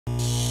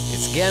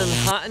It's getting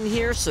hot in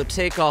here, so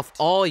take off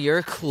all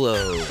your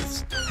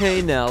clothes.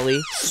 Hey,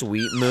 Nelly,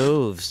 sweet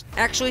moves.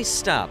 Actually,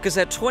 stop, because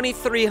at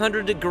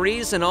 2,300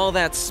 degrees and all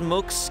that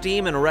smoke,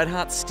 steam, and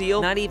red-hot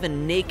steel, not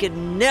even naked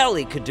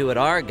Nelly could do what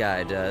our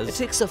guy does. It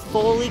takes a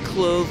fully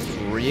clothed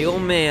real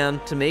man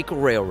to make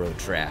railroad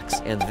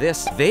tracks, and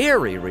this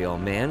very real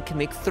man can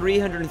make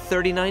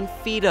 339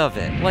 feet of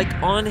it. Like,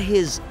 on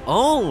his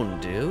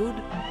own,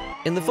 dude.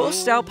 In the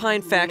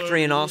Voestalpine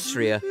factory in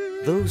Austria,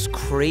 those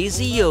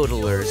crazy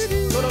yodelers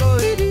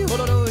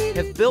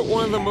have built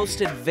one of the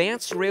most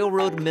advanced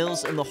railroad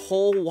mills in the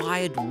whole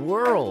wide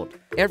world.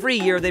 Every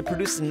year, they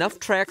produce enough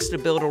tracks to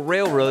build a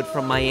railroad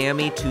from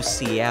Miami to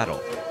Seattle.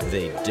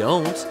 They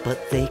don't,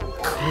 but they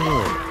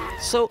could.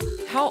 So,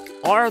 how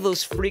are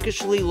those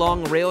freakishly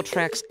long rail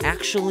tracks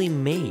actually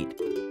made?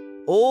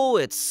 Oh,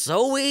 it's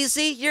so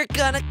easy, you're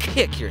gonna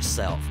kick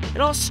yourself.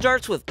 It all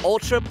starts with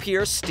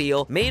ultra-pure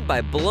steel made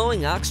by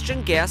blowing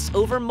oxygen gas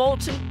over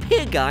molten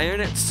pig iron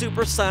at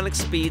supersonic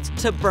speeds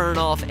to burn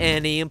off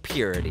any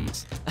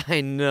impurities.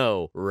 I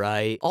know,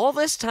 right? All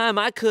this time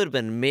I could have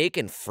been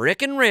making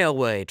frickin'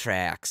 railway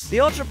tracks.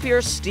 The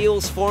ultra-pure steel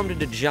is formed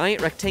into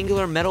giant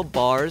rectangular metal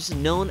bars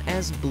known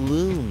as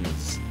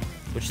balloons,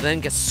 which then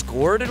gets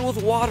squirted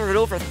with water at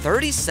over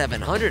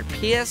 3,700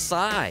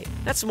 PSI.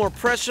 That's more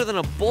pressure than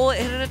a bullet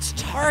hitting its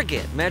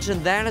target.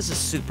 Imagine that as a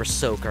super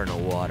soaker in a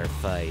water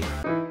fight.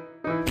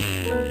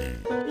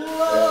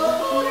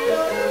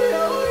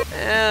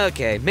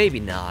 Okay, maybe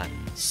not.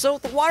 So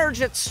the water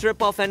jets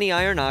strip off any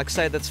iron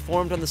oxide that's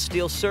formed on the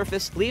steel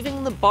surface,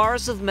 leaving the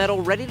bars of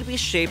metal ready to be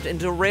shaped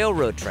into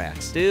railroad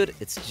tracks. Dude,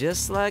 it's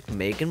just like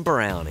making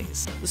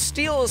brownies. The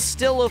steel is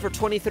still over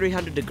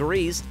 2,300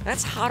 degrees.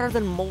 That's hotter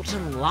than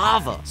molten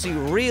lava, so you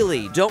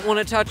really don't want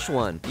to touch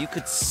one. You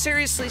could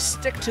seriously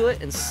stick to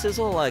it and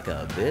sizzle like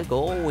a big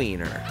ol'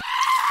 wiener.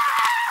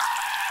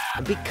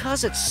 And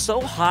because it's so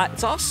hot,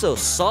 it's also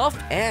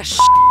soft as shit.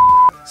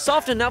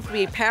 Soft enough to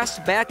be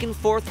passed back and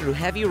forth through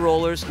heavy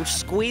rollers, which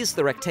squeeze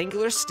the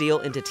rectangular steel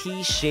into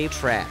T-shaped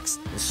tracks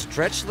and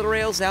stretch the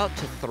rails out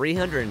to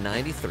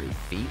 393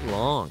 feet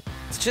long.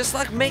 It's just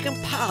like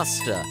making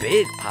pasta,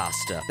 big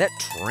pasta, that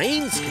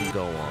trains can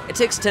go on. It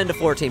takes 10 to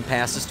 14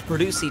 passes to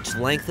produce each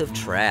length of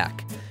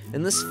track,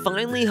 and this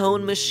finely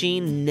honed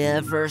machine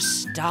never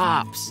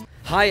stops.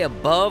 High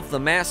above, the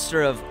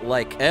master of,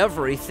 like,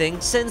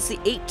 everything sends the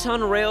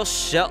 8-ton rail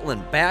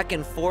shuttling back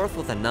and forth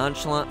with a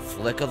nonchalant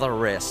flick of the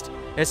wrist.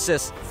 It's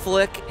just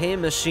flick, hey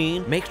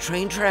machine, make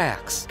train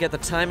tracks. Get the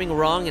timing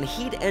wrong and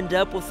he'd end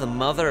up with the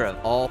mother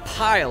of all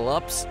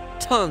pile-ups,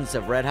 tons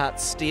of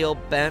red-hot steel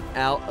bent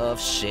out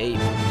of shape.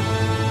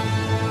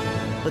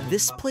 But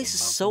this place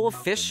is so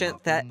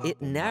efficient that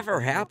it never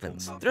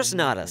happens. There's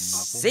not a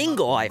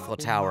single Eiffel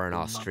Tower in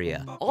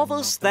Austria. All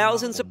those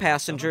thousands of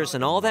passengers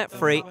and all that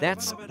freight,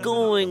 that's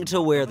going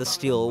to wear the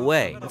steel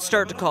away and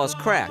start to cause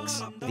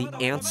cracks. The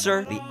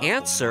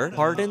answer,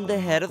 harden the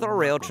head of the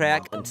rail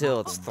track until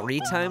it's 3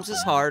 times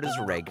as hard as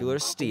regular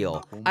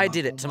steel. I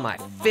did it to my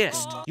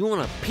fist. You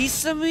want a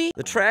piece of me?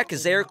 The track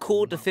is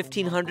air-cooled to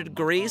 1,500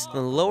 degrees,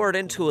 then lowered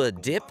into a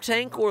dip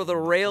tank where the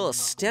rail is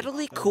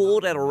steadily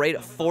cooled at a rate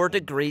of 4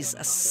 degrees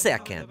a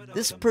second.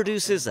 This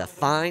produces a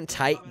fine,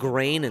 tight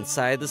grain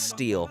inside the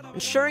steel,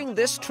 ensuring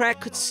this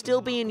track could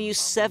still be in use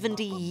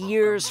 70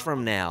 years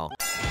from now.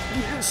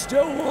 You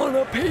still want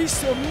a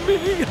piece of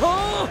me,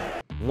 huh?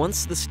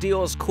 Once the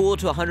steel is cooled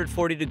to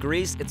 140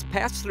 degrees, it's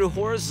passed through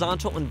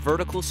horizontal and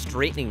vertical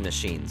straightening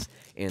machines,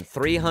 and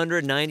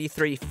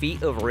 393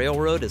 feet of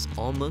railroad is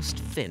almost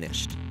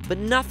finished. But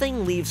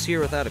nothing leaves here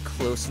without a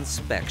close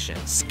inspection.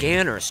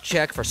 Scanners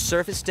check for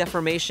surface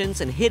deformations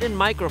and hidden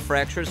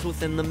microfractures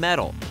within the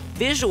metal.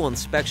 Visual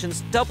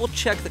inspections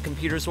double-check the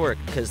computer's work,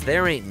 because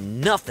there ain't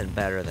nothing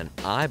better than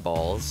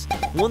eyeballs.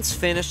 Once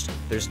finished,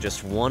 there's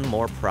just one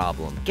more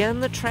problem. Getting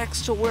the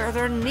tracks to where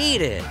they're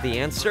needed. The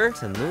answer?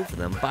 To move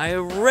them by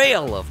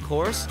rail, of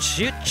course.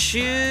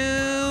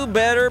 Choo-choo,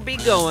 better be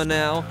going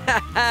now. Ha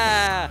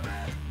ha!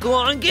 Go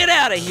on, get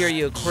out of here,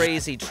 you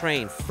crazy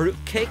train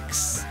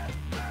fruitcakes.